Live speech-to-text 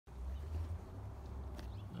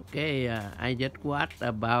Okay, I just watched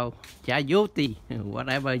about chayote,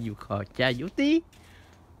 whatever you call chayote.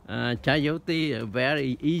 Chayote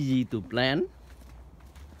very easy to plant.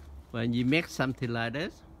 When you make something like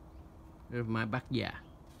this, with my backyard,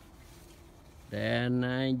 then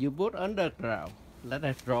you put underground, let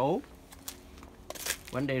it grow.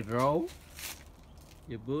 When they grow,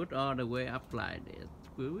 you put all the way up like this.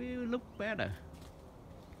 It will look better.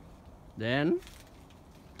 Then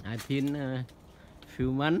I think few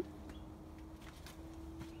months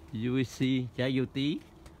you will see chayote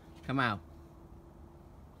come out.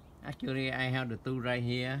 Actually, I have the two right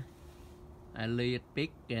here. I leave it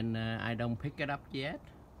big and I don't pick it up yet.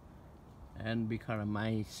 And because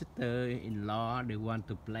my sister-in-law, they want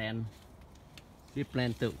to plant this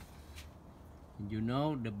plant too. You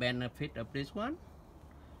know the benefit of this one?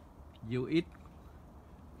 You eat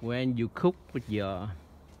when you cook with your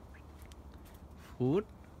food.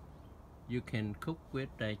 You can cook with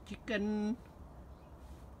chicken,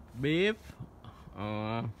 beef,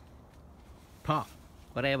 or pork,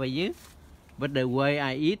 whatever you. But the way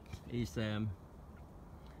I eat is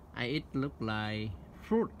I eat look like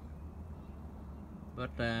fruit.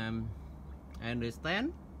 But I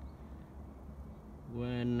understand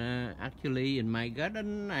when actually in my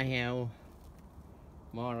garden I have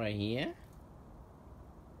more right here,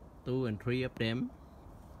 2 and 3 of them,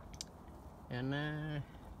 and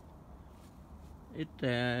it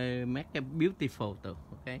make it beautiful too.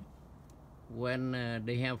 Okay, when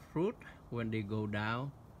they have fruit, when they go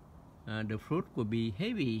down, the fruit will be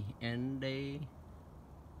heavy and they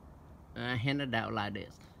hand it out like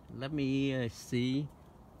this. Let me see.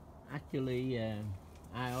 Actually,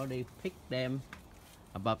 I already picked them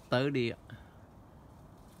about 30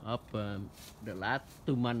 of the last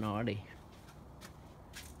 2 months already,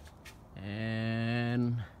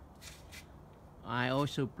 and I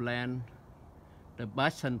also plant the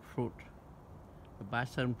passion fruit. The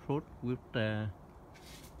passion fruit with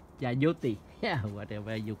chayote, yeah,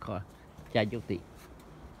 whatever you call chayote.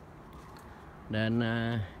 Then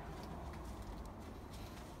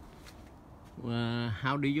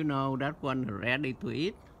how do you know that one ready to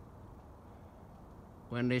eat?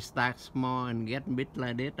 When they start small and get big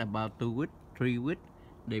like this, about 2 weeks, 3 weeks,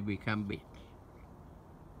 they become big.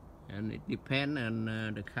 And it depends on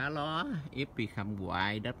the color. If it become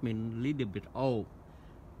white, that means a little bit old.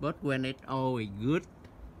 But when it's old, it's good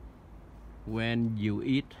when you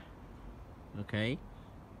eat. Okay.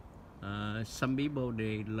 Some people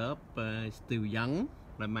they love still young,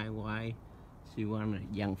 like my wife. She want a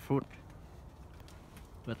young fruit.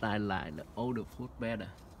 But I like the older fruit better.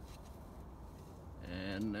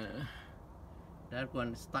 And that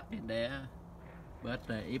one stuck in there. But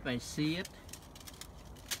if I see it,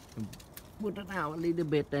 put it out a little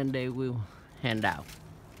bit and they will hand out.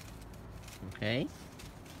 Okay.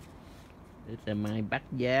 This is my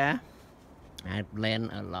backyard. I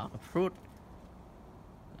plant a lot of fruit.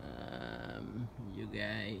 You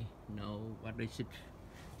guys know what is it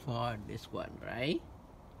for, this one, right?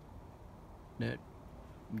 That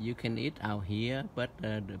you can eat out here, but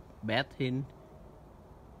the bad thing,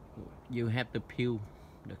 you have to peel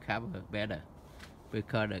the cover better,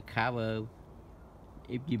 because the cover,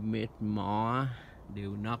 if you make more, they're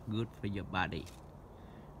not good for your body.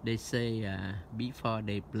 They say before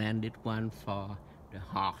they plant it one for the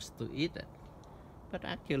hogs to eat it, but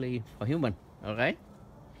actually for human. Okay,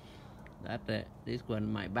 that this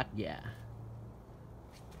one my backyard.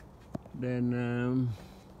 Then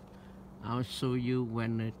I'll show you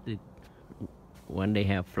when when they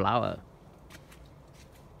have flower,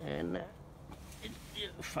 and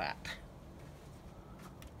it's fat.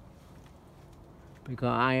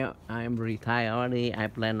 Because I am retired already, I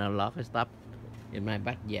plant a lot of stuff in my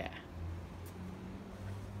backyard.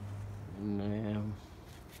 And,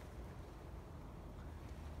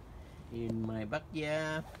 in my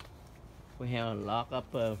backyard, we have a lot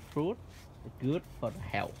of fruit. It's good for the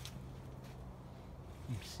health.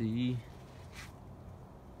 You see,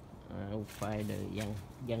 I'll find the young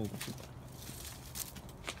vegetable.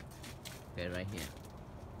 Okay, right here.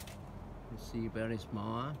 You see, very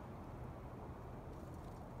small.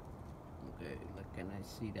 Okay, can I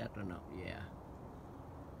see that or not? Yeah.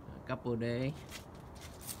 A couple of days,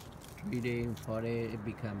 3 days, 4 days, it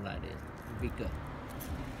become like this, bigger.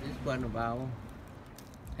 This one about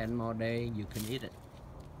 10 more days, you can eat it.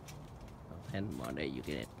 10 more days, you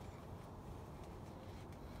can eat.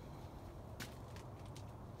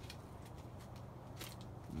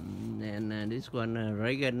 And this one,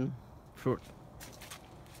 Reagan fruit.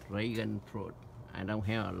 Reagan fruit. I don't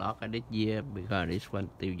have a lot of this year because this one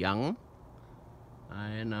still young.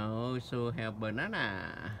 I also have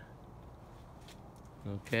banana.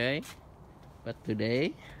 Okay, but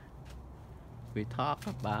today we talk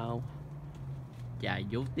about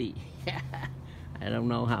CHAYOTE. I don't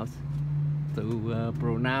know how to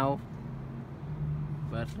pronounce,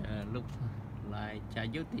 but looks like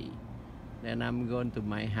CHAYOTE. Then I'm going to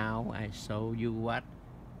my house. I show you what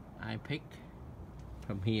I pick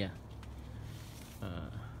from here.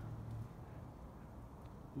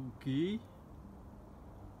 Okay.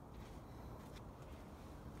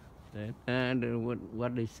 Then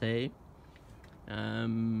what they say?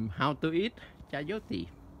 How to eat CHAYOTE?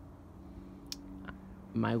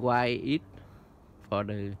 My wife eat for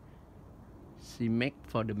the she make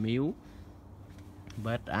for the meal,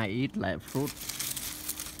 but I eat like fruit.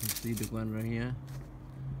 You see the one right here,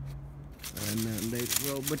 and they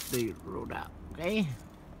roll out. Okay,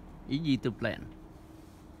 easy to plan,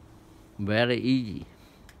 very easy.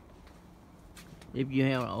 If you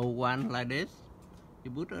have an old one like this,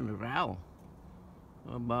 you put on the ground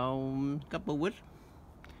about a couple of weeks,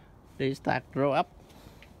 they start grow up.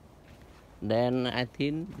 Then I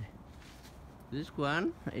think this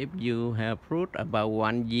one, if you have fruit about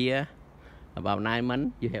 1 year, about 9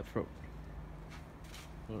 months, you have fruit.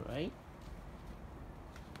 All right.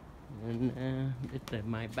 And this is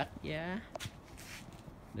my backyard.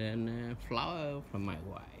 Then flower from my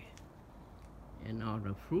wife, and all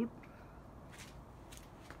the fruit.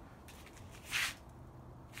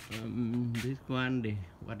 This one,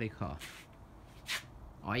 what they call?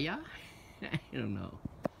 Oya? I don't know.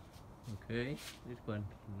 Okay, this one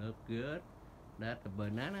look good. That's a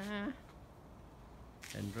banana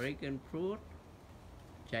and dragon fruit,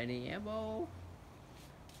 Chinese apple,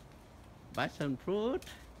 passion fruit.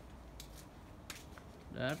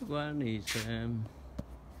 That one is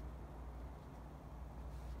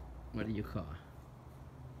what do you call?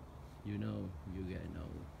 You know, you guys know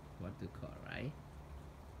what to call, right?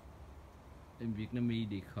 In Vietnamese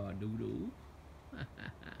they call doo doo.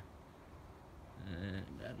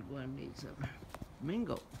 That one is a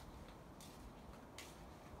mango.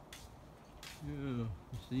 Yeah,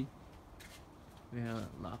 you see, we have a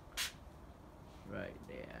lock right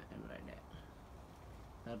there and right there.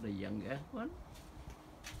 That's the youngest one.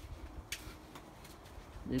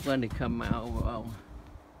 This one they come out about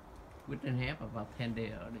within half about 10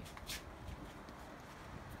 days already.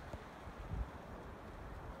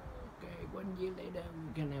 Okay, 1 year later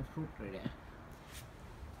we can have fruit right there.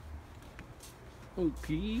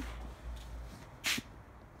 Okay,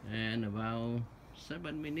 and about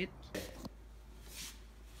 7 minutes.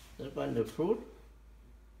 This one the fruit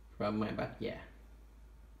from my backyard.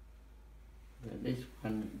 And this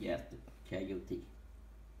one just CHAYOTE.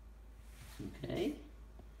 Okay,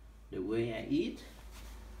 the way I eat,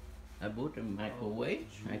 I put in microwave.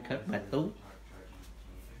 I cut by two.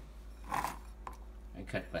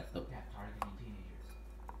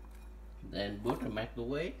 Then put in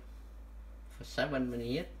microwave for 7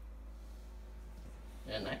 minutes.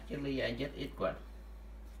 And actually I just eat one.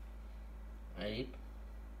 I eat.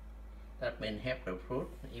 That means half the fruit.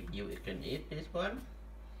 If you can eat this one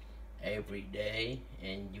every day,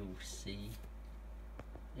 and you see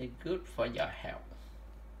it's good for your health.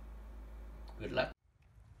 Good luck.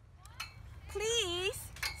 Please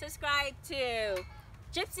subscribe to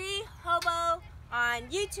Gypsy Hobo on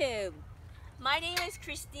YouTube. My name is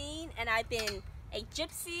Christine, and I've been a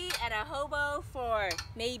gypsy and a hobo for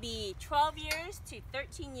maybe 12 years to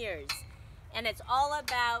 13 years. And it's all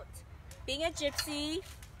about being a gypsy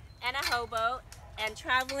and a hobo and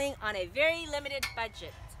traveling on a very limited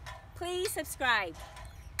budget. Please subscribe.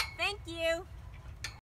 Thank you.